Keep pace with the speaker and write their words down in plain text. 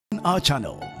our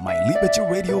channel, My Liberty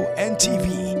Radio and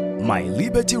TV. My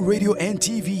Liberty Radio and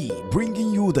TV,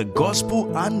 bringing you the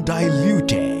gospel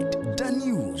undiluted. The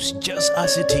news just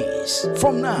as it is.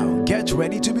 From now, get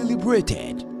ready to be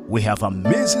liberated. We have an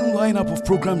amazing lineup of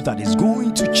programs that is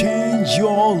going to change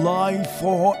your life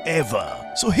forever.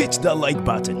 So hit that like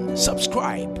button,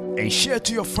 subscribe, and share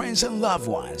to your friends and loved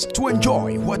ones to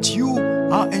enjoy what you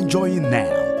are enjoying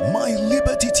now. My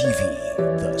Liberty TV,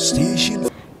 the station.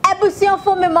 Ebusion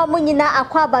for me mamunina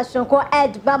akwaba shonko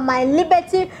edba My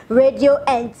Liberty Radio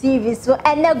and TV. So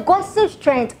and a gossip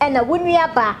strength and a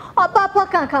winyaba or papa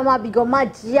can come up bigo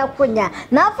magia kunya.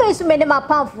 Now face many ma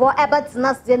pound for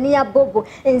ebatina senia bobo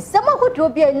in summer who will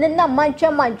be in mancha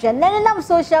and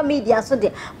social media so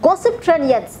the gossip trend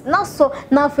yet not so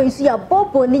now face ya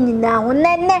bobo nini now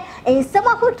nene in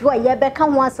summer who to a yebeka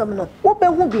one some no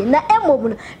open who be na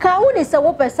emo can only say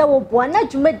what person will buana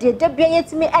jume de debia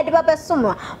to me edba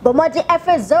besuma. Bomoji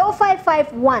FS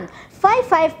 0551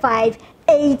 555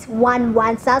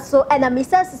 811 Saso and a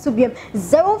Mr. Subium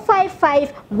 055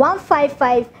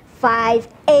 155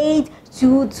 5822.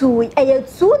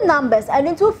 Two numbers and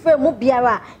into frame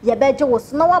Mubiara. Yabejo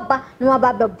was no aba no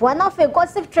about one of a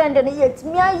gossip trend and yet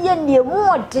me a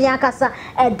more diakasa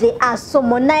at the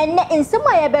asomo nine in some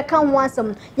way become one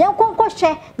some young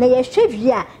concoche na ye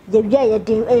shivia ye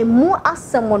ding a more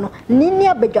asamono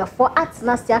linear beja for at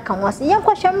Nasia can was young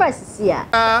question mercy.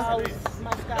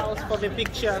 For the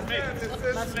picture.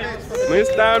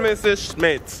 Mr. and Mrs.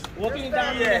 Schmidt. Walking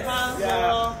down the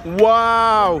path.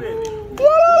 Wow.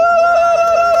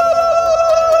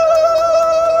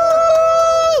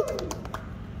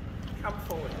 Come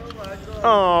forward.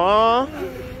 Aww.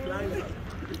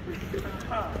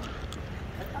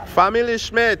 Family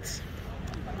Schmidt.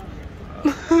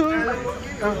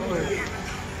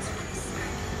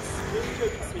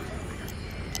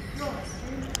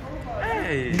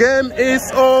 Hey. Game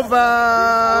is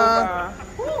over.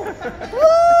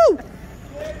 Woo!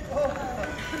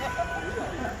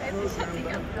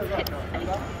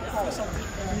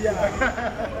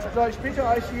 So, ich bitte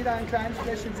euch wieder ein kleines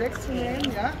Fläschchen 6 zu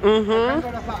nehmen, ja? Dann können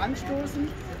wir noch mal anstoßen.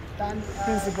 Dann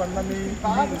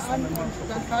baden an und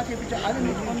dann fahrt ihr bitte alle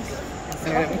mit uns.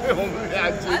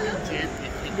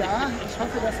 Ja, ich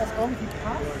hoffe, dass das irgendwie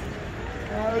passt.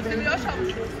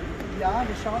 Ja,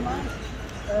 wir schauen mal.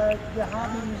 Wir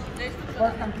haben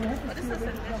Wolfgang, du hättest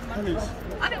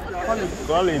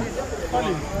Colin.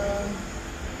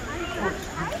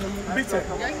 Bitte,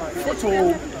 Foto,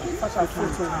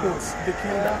 kurz, die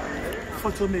Kinder,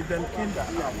 Foto mit den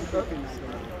Kindern.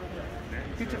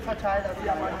 bitte verteilt das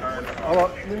ja mal. Aber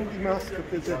nimm die Maske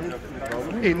bitte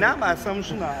hinten. In nama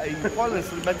assumption Colin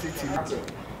Liberty.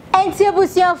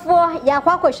 Entiabusia for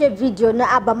yakwakoshe video na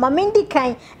aba mamindi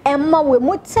kan emma we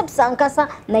mu tips ankasa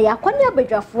na yakwanya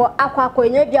bedwafo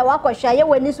akwakonya bia wakosha ye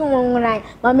wani so nwonran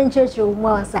mamincheche mu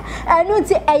ansa anu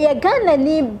ti eye Ghana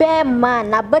ni be ma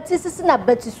na batisisi na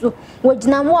batisu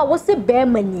wogina mu a wo se be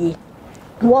mani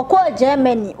woko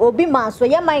Germany obi manso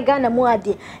ye man Ghana mu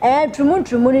ade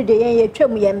trumu ni de ye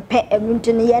twam ye mpe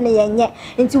emunti ne ye ne yenye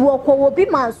nti woko obi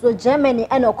manso Germany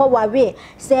ene okọ wawe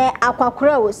se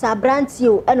akwakora o sabranti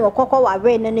o ene okọ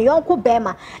wawe ne ne yonko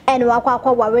bema ene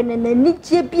wakwa wawe ne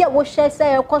nije bia wo hye se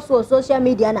ekoso social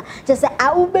media na je se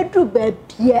a ubedu ba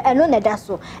bia eno ne da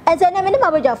so ente ne me ne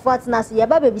mabodja fortna se ye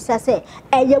ba bebisa se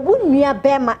ye wunua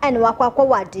bema ene wakwa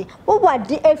wade wo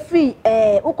wade efri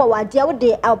ukọ wade wo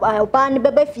de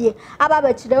oban befie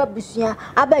aba chire abusua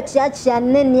aba chiachia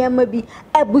ne niema bi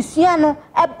abusua no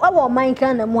ewo man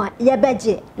kan na mu a ye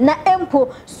beje na empo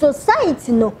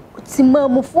society no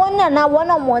timamufo na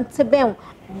wona monte ben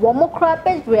wo mokra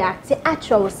be react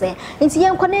actual say nti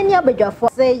yen kwana ni abadwafo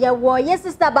say ye wo ye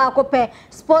sister ba ko pe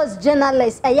sports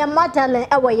journalist ye Madeleine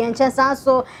ewo yen chensan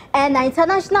so and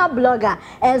international blogger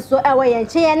so ewo yen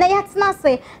che na yatna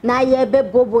say na ye be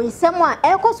bobo isem a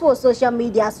ekoso social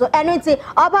media so enunti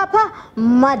obapa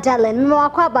Madeleine me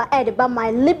wakwaba edba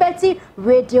My Liberty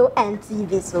Radio and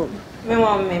TV so me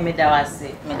mom me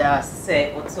dawase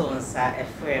say otonsa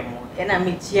efremo ena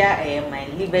me chia My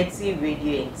Liberty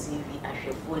Radio and TV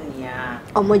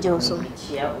omoje oso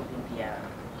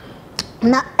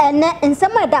na ene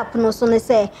nsema dap no so ne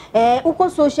se uko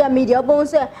social media obon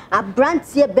se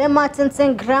abrantie be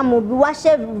martin gram bi wa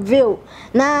she view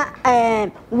na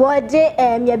wode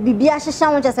ya bibia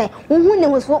hyehya won che se ohun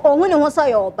ne ho so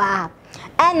yo ba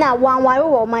ena wanware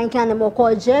wo man kan ne mo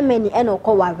Germany ena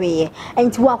ko ware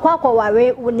enti wakwa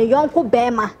ware ne yonko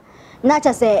bema na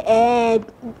che se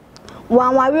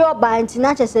wanware oba enti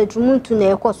na che se tumuntu na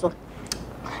ekoso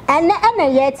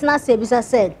ene yet na se bisa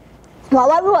said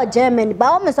Wawari wa Germany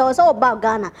ba o me say o ba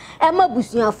Ghana e ma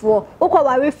busuafo ukwa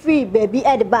wari free baby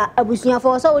e de ba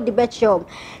abusuafo so wo de be chom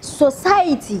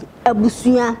society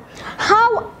abusua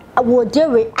how would they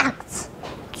react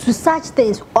to such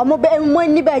things omo be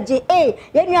money be je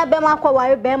ye nua be ma kwa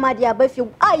wari be ma de abafi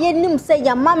ye nim say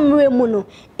ya mamre mu no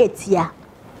etia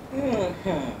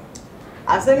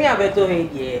asemi abeto he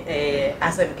die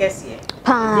asem kese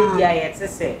de dia ye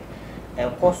tse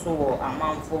koso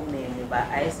amanfo memu ba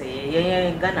ayese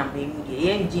ye Ghana memu de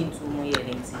ye njintu mu ye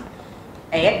nti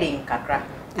ye den kakra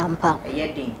ampa ye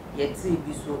den ye ti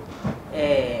bi so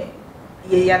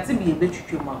ye yati bi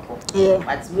betwetwe mako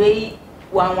but we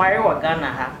wanware wo Ghana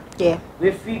ha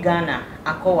we free Ghana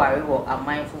akọware wo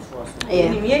amanfo fro so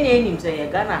enim say ye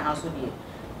Ghana ha so de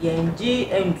ye nji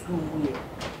entu mu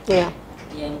ye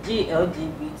YNG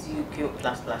LGBTQ++.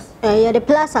 Yeah, the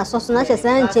plus are so na chese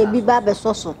nche bi ba be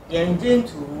so so. YNG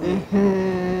ntu.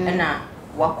 Na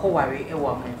wakoware e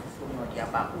wa manfufu no dia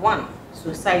ba. One,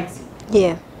 society.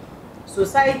 Yeah.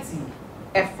 Society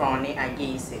e frowning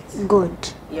against it.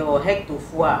 Good. Your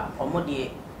hectofo a omo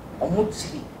de omo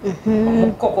chiri.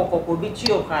 Omo kokokoko bi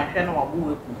chi o kan hwe na wabu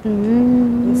weku.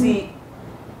 Nti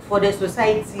for the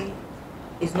society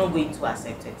is not going to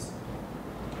accept it.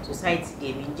 Society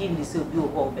dey begin this obi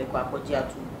obo be kwa kwaji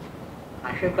atu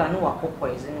ahwekra no wa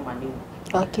poison mane.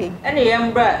 Okay. Ene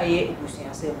yembra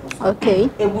ebusuan se mu. Okay.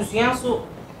 Ebusuan so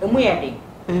emu ye den.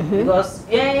 Because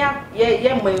ye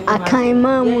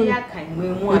akanma mu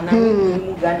ana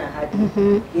mu Ghana ha.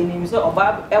 Enim so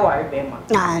oba e ware be ma.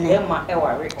 E ma e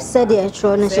ware. Said the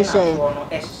tro no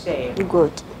hye.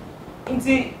 Good.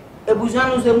 Nti ebusuan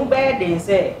no so mu be den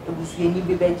se ebusuani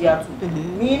bi be ji atu.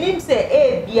 Meaning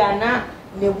say bia na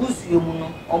nebusuo mu no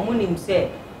omunim say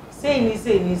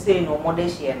no mode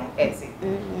hye no eti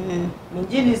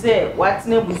minjini say what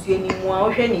nebusuo ni mu a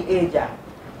ohwe ni age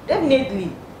definitely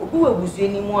obi webusuo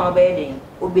ni mu a be den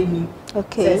obeni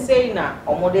okay say na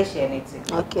omode hye ne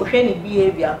ti okay ohwe ni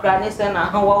behavior kra ne say na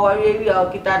wawari wi a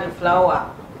okita the flower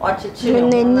ochichire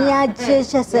ne ni aje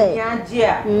say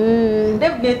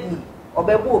definitely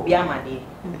obebo obi amade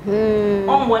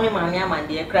Onwone mani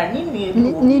amande ekra ni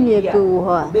ebu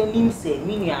ho a be nim se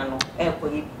ni nua no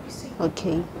ekoye bibisi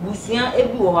okay busuan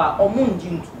ebi ho a omo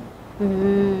njintu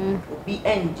obi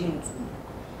enjintu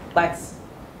but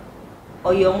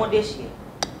oye omo de hye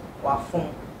wa fom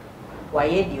wa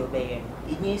ye di obeye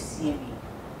enye sie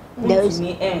bi there is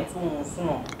me entu nso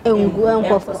no engu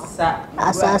enkofo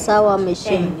asasa wa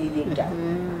machine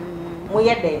mo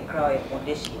ye de ekra e mo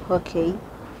de hye okay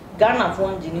Ghana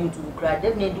for engineering to grad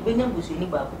definitely do benya busuni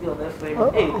ba ko bi o be friend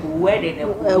who where dey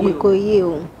we ko ye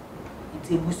o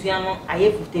iti busuan no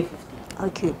aye 50-50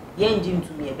 okay ye engine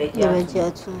to me e be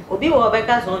atu obi wo be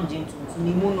ka so engine to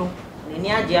ni mu no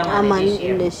ni age ama ni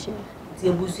share iti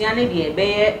busuan ne de e be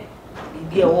ye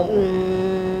bibi e wo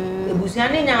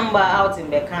ebusuan ne nyamba out in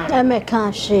be kan e me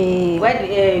kan hwe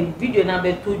where video na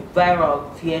be to viral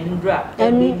fi endra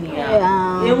e be nia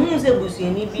e hu se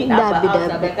busuan ni bi aba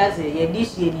out be ka se ye di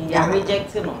hie ni ya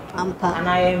reject no ampa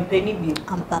ana ye mpeni bi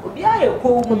ampa obi aye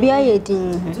ko obi aye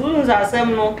din tun za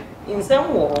asem no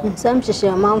insem wo insem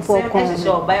hye manfo ko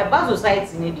so by a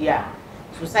society ni dia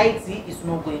society is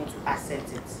not going to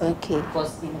accept it okay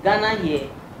because in Ghana here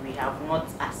we have not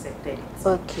accepted it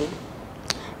okay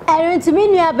Erentimi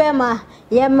nua bema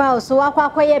yemra so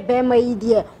wakwa ye bema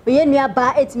yidie oye nua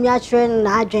ba etimi a trend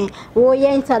na adwen wo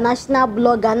ye international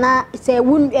blogger na say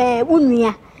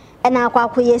unua na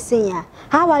akwa ye senya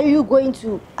how are you going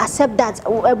to accept that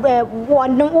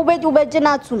one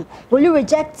ubejinatum will you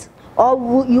reject or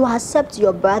will you accept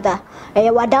your brother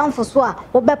wa down for so a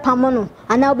wo be pamono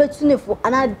ana obetunefo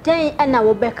ana den na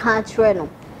wo be kan trend no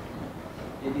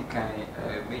Eli kai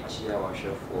mechia wa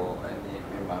shefo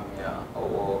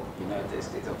or United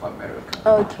States of America.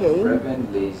 Okay.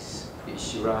 Reverend Liz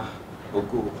Ishira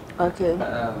Ogo. Okay.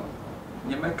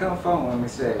 You may come from when we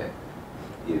say,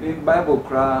 even Bible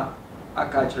cry, I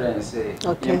catch her and say,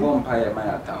 okay. You won't pay my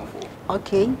account for.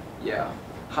 Okay. Yeah.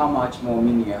 How much more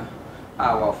minia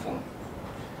our phone?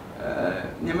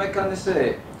 You may come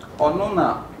say, or no,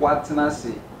 na what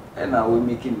nasi, and now we're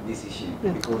making the decision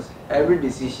because every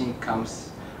decision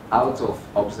comes out of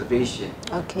observation.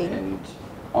 Okay.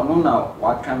 And now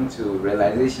what come to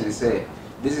realization say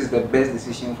this is the best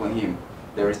decision for him.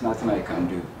 There is nothing I can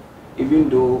do. Even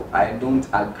though I don't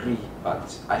agree,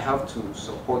 but I have to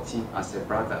support him as a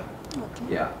brother.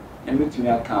 Okay. Yeah. And with me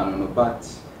I can but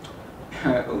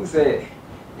say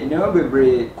in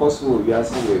the Kosovo we are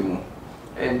still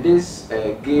and this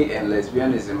gay and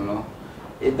lesbianism no,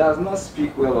 it does not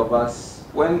speak well of us.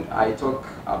 When I talk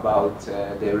about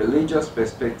the religious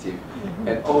perspective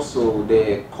and also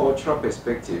the cultural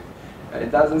perspective,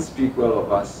 it doesn't speak well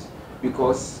of us.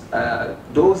 Because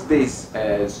those days,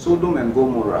 Sodom and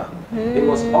Gomorrah, it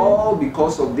was all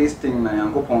because of this thing.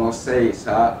 Nayankopon says,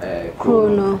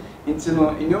 Chrono. Into no,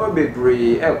 in your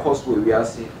baby, cost will be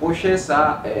as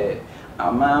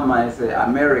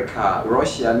America,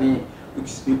 Russia.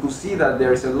 You could see that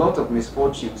there is a lot of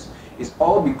misfortunes. It's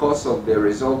all because of the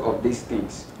result of these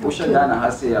things.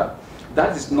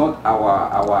 That is not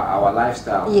our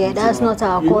lifestyle. Yeah, that's not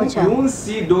our culture. You won't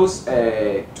see those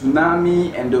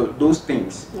tsunami and those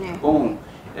things. Yeah. Oh,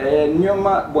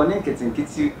 nyoma bonin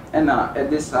kiti ena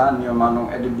edesa nyoma no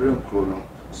edebrim krono.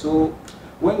 So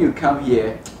when you come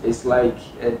here, it's like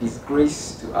a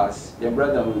disgrace to us. Your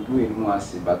brother will do in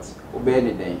Muasi, but obey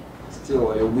the day.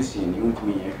 Still, you're wishing you won't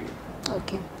me.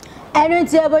 Okay.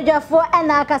 Enti abojafo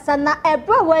na akasa na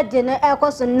ebro wedding e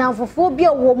koso nanfofo bi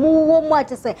wo mu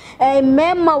atese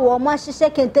mema wo ma hihye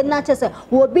kente na atese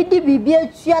wo bi di bibi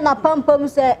atua na pampam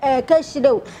se ka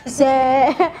hire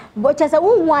se bo chese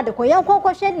wo hu ade ko yen kokko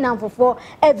hwe nanfofo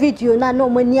video na no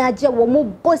mani age wo mu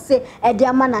bose e de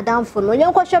ama na danfo no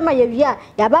yen kohwe ma ye wi a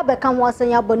ya ba be kan wo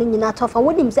sen ya bo no nyina tofa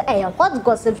wonim se hot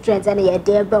gossip trends na ye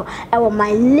de be e wo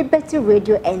my Liberty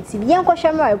Radio NTV yen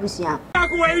kohwe ma abusia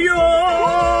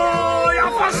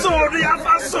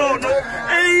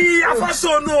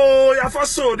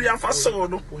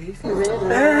Yafasono.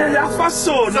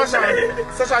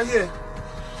 Sasha here.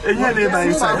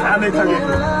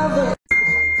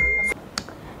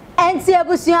 Enti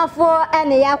abusuafo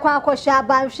ene yakwa akosha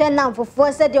abanhwe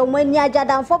namfofo se de omani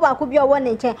ajadanfo ba ko bi owo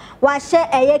ne nche wa hye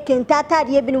eye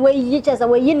kentatade bi ne wayi chese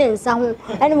wayi ne nsa ho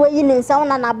ene wayi ne nsa ho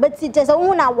na na beti chese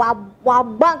hu na wa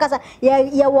bankasa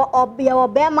ye wo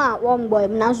bema wo mbo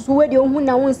na so we de hu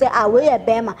na hu se a we ye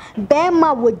bema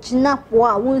wo gina po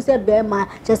a hu se bema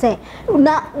chese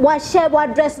na wa hye wa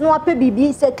dress no ape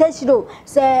bibi se kashiro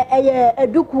se eye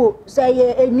eduku se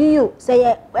ye enyu se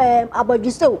ye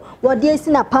abodwise wo de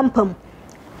esi na pam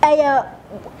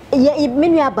ye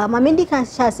menu aba ma mendi kan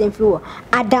chance mfiri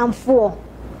adamfo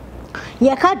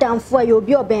ye ka damfo ye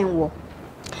obi obenwo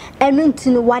enu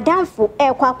ntinu wadamfo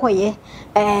kwakoye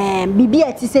bibi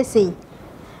ati sesei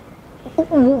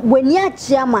wani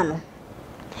achiama no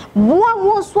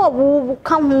wo so wo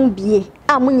ka ho bie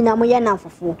amunyina mo ye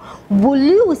namfofo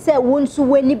boliu se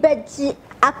wonsu wani beji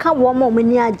aka wo ma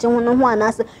omani age ho no ho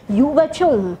anase you betwe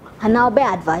ho ana obe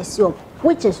advice you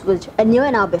which is which and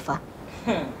you now befa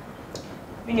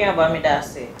mini aba me da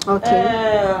say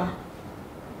okay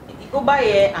go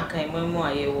buy akan mamu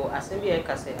aye wo asem bi e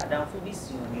ka say adamfo bi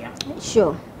si onua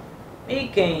sure me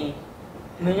kan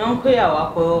me nyonko ya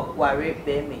wako ware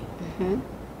be me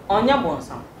onya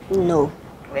bonsam no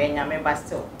we nyame ba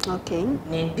still okay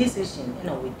ne decision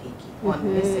na we take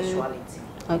on the sexuality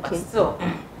okay but still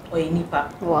o nipa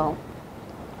wow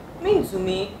mean to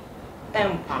me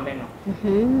pame no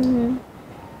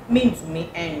mean to me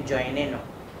enjoy no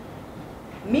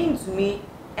mean to me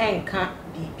can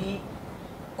be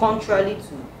contrary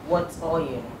to what all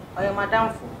you know I am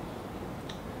madam for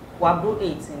wabro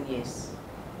 18 years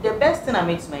the best thing I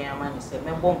make to my man is a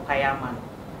me bonfire man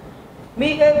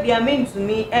me be mean to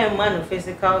me man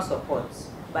physical support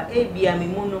but be me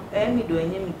mono me do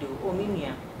enyem do o me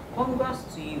nua congrats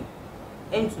to you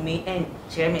and to me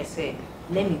Jeremy say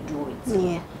let me do it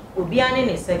yeah obi ane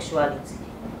ne sexuality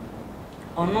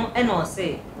ono eno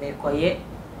say me koye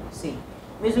say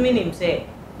me zumi nim say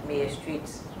me straight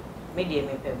me dey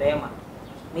me pebema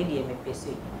me dey me pese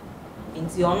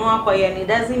inti ono akoye ne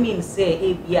doesn't mean say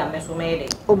e bia me so me dey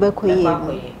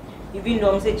obekoye even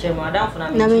though say che madam for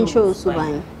na me choose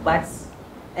ban but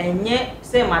enye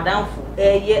say madam for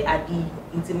eye adi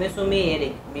inti me so me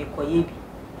dey me koye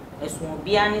bi esu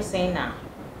obi ane say na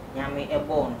nyame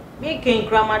ebon me ken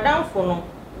kra madam for no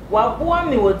wa boa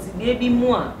me woti bia bi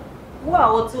mu a wo a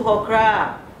woti ho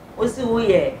kra o si wo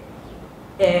ye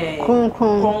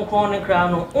kon ne kra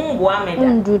no umboa me da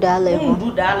undu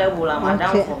da level la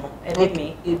madam for no e de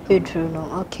me pedro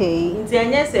no okay nti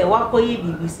enye se wa koyi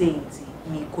bibi se nti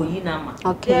mi koyi na ma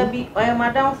okay bi o ye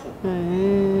madam for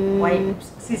why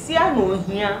sisi a no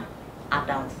hia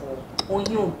adam for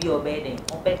onye obi obeden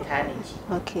obeka ne ji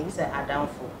okay se adam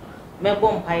for me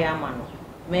bom pa ya ma no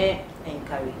me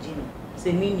encouraging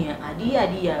se minia adi ya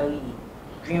yi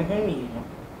dwen ho mi no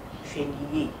hwe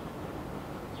ni ye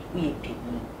we pe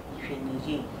ni hwe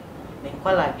ni ye me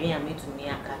kwala dwen ya metumi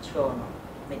aka kiro no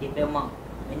me de be ma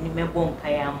me ni me bom pa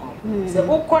ya ma se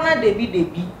ukona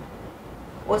debi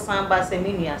o san ba se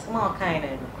minia se ma kan na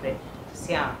no kre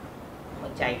se a mo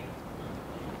jai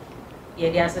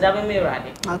ye dia se da be me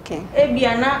rade okay e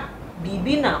bia na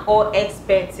bibi na all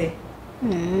expert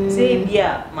Say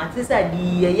bia matisa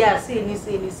di ya say ni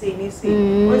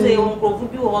when say on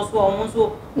crop bi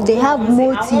also they have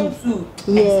motive to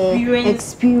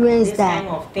experience this that kind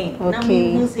of thing.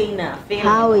 okay Now say na feel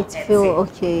how it feel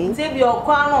okay say bi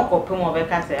okwa na okopem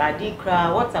obeka say adi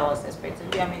kra what I was expecting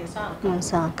bi am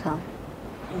insan come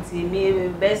nti me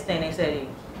best thing is say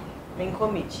me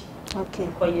comedy okay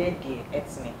koye dey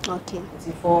etme okay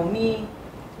nti for me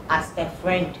as a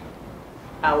friend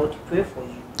I would pray for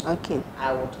you. Okay.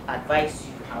 I would advise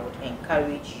you. I would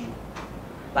encourage you.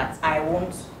 But I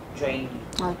won't join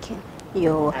you. Okay.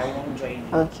 Yo. I won't join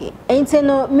you. Okay. Ain't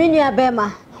no minya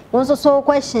bema. Once so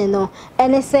question no.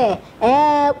 And they say,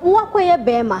 wakwe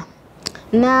bema.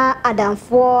 Na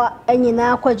adamfo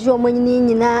enyina kwaji omanyini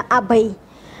nyina abai.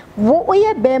 Wo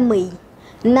oye bema yi.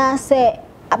 Na say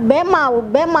bema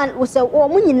wo say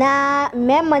wo nyina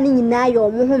mema ni nyina yo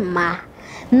mo ho ma.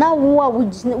 Na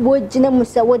wo gina mu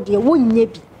say wo de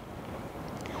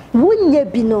wonye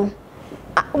bi no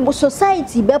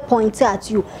society be point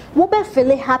at you wo be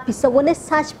feel happy so when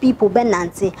such people be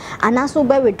nante and also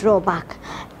be withdraw back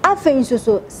afen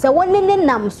so say won ne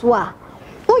nam so a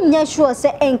wonye sure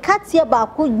say enkatie ba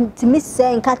ko timi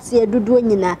say enkatie dodo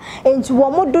nyina enti wo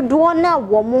mo dodo na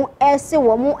wo mo ese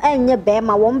wo mo enye be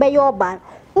ma wo be yoba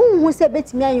who say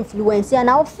betimi influence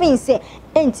na wo fin say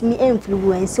entimi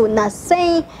influence na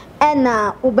say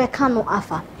na ubeka no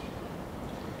afa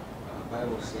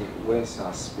Bible say where's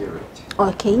our spirit?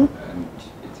 Okay. And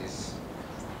it is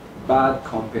bad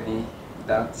company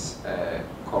that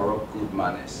corrupt good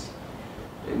manners.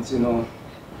 And you know,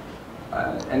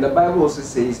 and the Bible also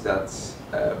says that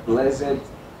blessed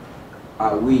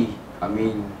are we, I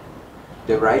mean,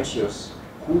 the righteous,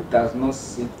 who does not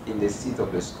sit in the seat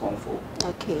of the scornful.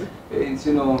 Okay. And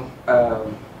you know,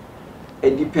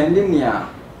 depending ya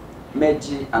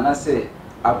meji and I say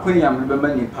akoni am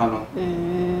bema nipa no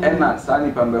na sa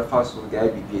nipa be fa so ga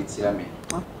bibi etia me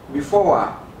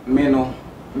before me no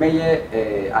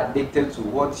addicted to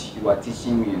what you are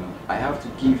teaching me, you know. I have to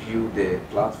give you the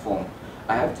platform.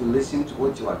 I have to listen to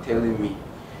what you are telling me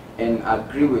and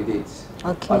agree with it.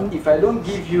 Okay. But if I don't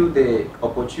give you the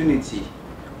opportunity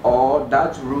or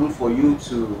that room for you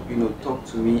to, you know, talk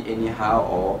to me anyhow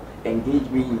or engage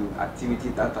me in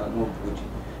activities that are not good,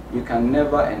 you can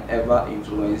never and ever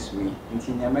influence me.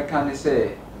 Until Nyamekani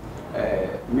say,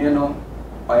 me no,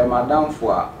 I am a down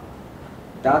for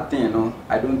that thing, no,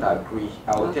 I don't agree.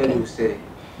 I will tell you, say,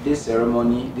 this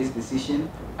ceremony, this decision,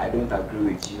 I don't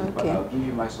agree with you, but I'll give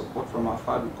you my support from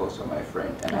afar because you're my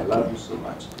friend and I love you so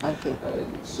much. Okay.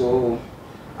 So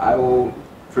I will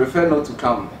prefer not to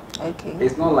come. Okay.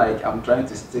 It's not like I'm trying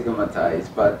to stigmatize,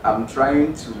 but I'm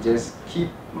trying to just keep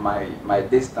my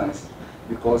distance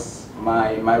because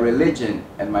my religion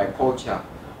and my culture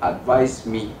advise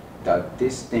me that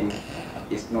this thing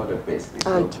is not the best. It's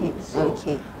not good. So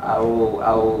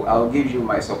I'll give you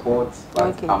my support,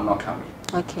 but I'm not coming.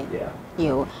 Okay. Yeah.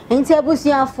 Yo. Inti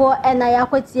abusiafo na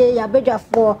yakwatie ya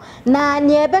bedwafo na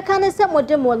ne ebe kan se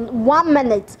mode 1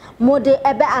 minute mode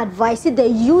ebe advise the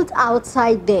youth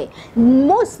outside there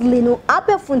mostly no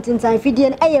abefuntintan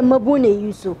fidie eye mabu na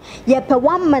yuso ye pe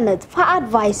 1 minute for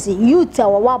advice youth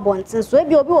wa bonten so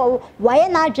ebi obi why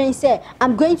na adwen say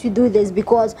I'm going to do this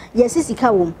because yes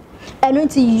sika wom and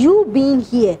until you being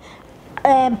here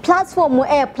platform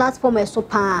platform so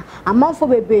pa amount for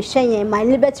bebre hyen my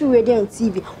Liberty Radio and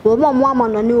TV wo mo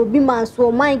amano na obi man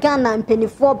so my Ghana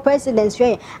mpeni4 presidents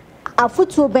hyen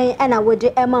afutu ben na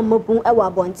wode ema mabun e wa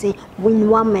bonten win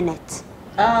 1 minute.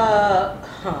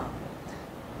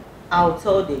 I'll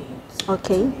tell the youth to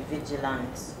be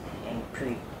vigilant and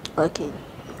pray.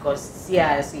 Because see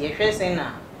as you say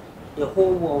na the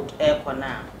whole world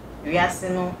corner we are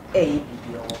seeing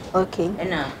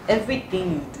and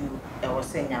everything you do was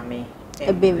say nyame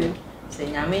e baby say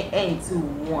nyame enti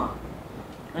wo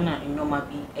a na inoma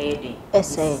bi ede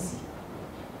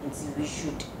we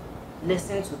should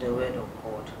listen to the word of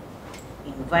God,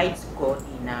 invite God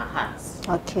in our hearts.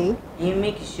 You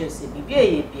make sure say bibi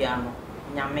e piano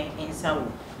nyame ensa wo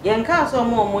yenka so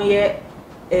mo ye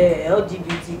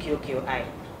LGBTQI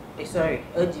sorry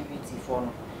LGBT for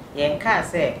no yenka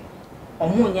say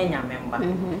omunya nyamemba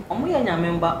omunya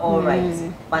nyamemba all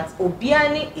right but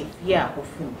obiani if ya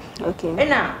ofun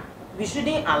and we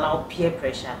shouldn't allow peer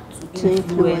pressure to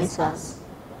influence us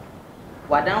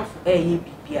wadam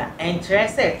bibia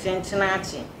interested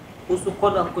chenchinachi osu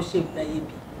kodo koshe na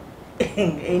yebi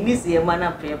any say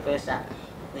man peer pressure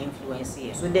influence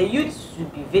here. So the youth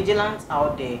should be vigilant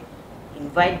out there,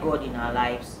 invite God in our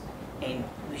lives, and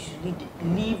we should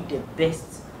live the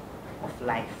best of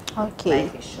life.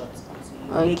 Life is short. So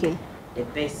you make the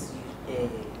best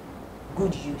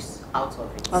good use out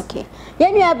of it. Okay.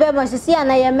 Yen you be mo sisi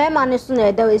ana ye mema ne so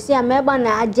na da we si ameba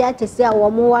na age atese a wo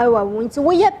mo wa wonti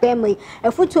wo ye be me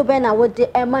afuto be na wo de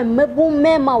ema mebu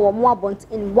mema wo mo abont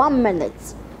in 1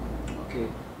 minute. Okay.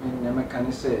 Me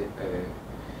can say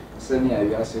send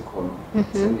ya ase kono.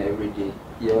 Send ya every day.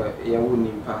 Ya wo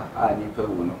nimpa a nimpa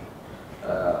wo no.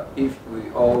 If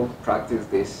we all practice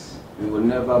this, we will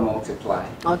never multiply.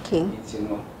 Okay. It's, you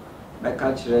know, I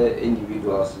catch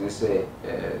individuals and say,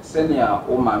 senior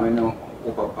or mamma no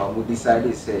or papa who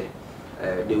decided say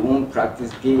they won't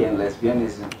practice gay and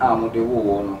lesbianism.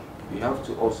 You have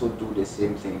to also do the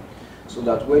same thing, so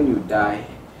that when you die,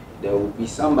 there will be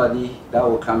somebody that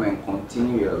will come and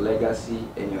continue your legacy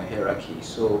and your hierarchy.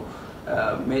 So,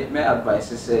 my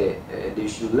advice is say they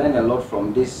should learn a lot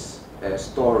from this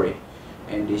story,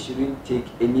 and they shouldn't take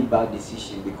any bad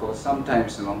decision, because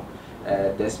sometimes, you know,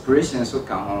 desperation so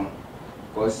come home.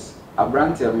 Because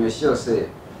Abrantia, I'm sure say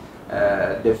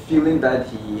the feeling that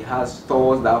he has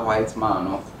towards that white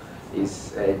man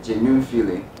is a genuine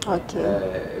feeling.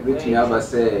 Okay. Which you ever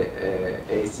say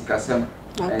a sikasem.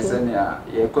 And so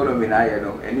the economy now, you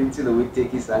know, and until we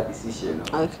take his decision.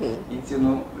 Okay. It's, you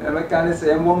know, I can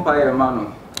say one empire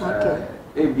man. Okay.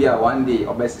 Maybe one day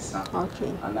obesity.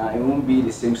 Okay. And it won't be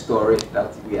the same story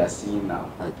that we are seeing now.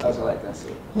 Okay. That's all I can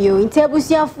say. You in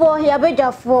Tebusia for here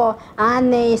beja for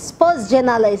and a sports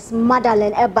journalist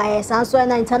Madeleine Ebayes and so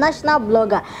an international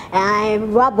blogger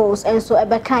and Rebels and so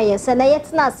Ebekayes and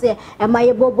yet na say and my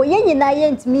bobo yen na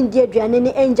yent media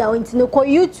duane angel into no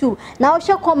YouTube. Now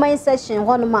share comment section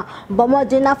honoma bomo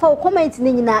de na for comment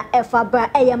ni na efabra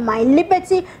my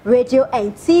Liberty Radio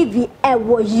and TV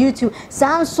ewo YouTube.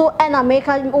 Sanso and America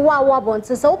wa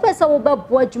bonte so pesa wo ba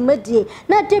bo adwumadi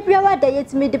na debiawa da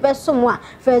yetimi de beso mo a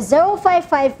for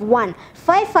 0551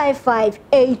 555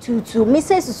 822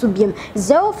 message subiem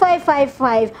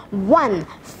 0555 1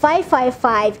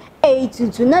 555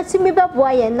 822 na timi be bo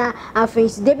ye na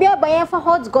afensi debia ba ye fa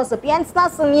hot gossip yan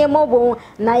snasne mobo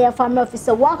na ya family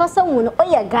officer wa kasa wu no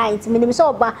oye guy timi nim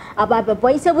so ba aba be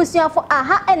boy sebusuafo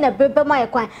aha na bebe mai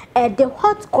kwan the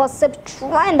hot gossip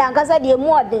trend angasa de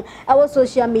mu ode our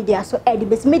social media so the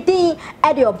best meeting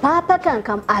at your papa can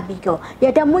come Abigail.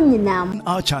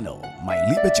 Our channel, My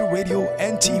Liberty Radio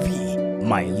and TV.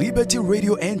 My Liberty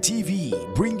Radio and TV,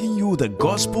 bringing you the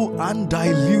gospel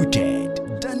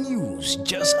undiluted. The news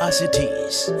just as it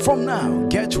is. From now,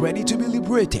 get ready to be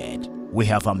liberated. We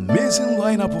have an amazing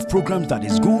lineup of programs that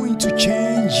is going to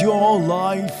change your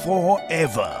life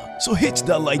forever. So hit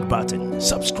that like button,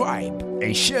 subscribe,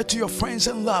 and share to your friends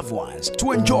and loved ones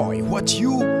to enjoy what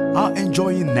you are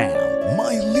enjoying now.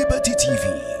 My Liberty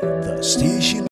TV, the station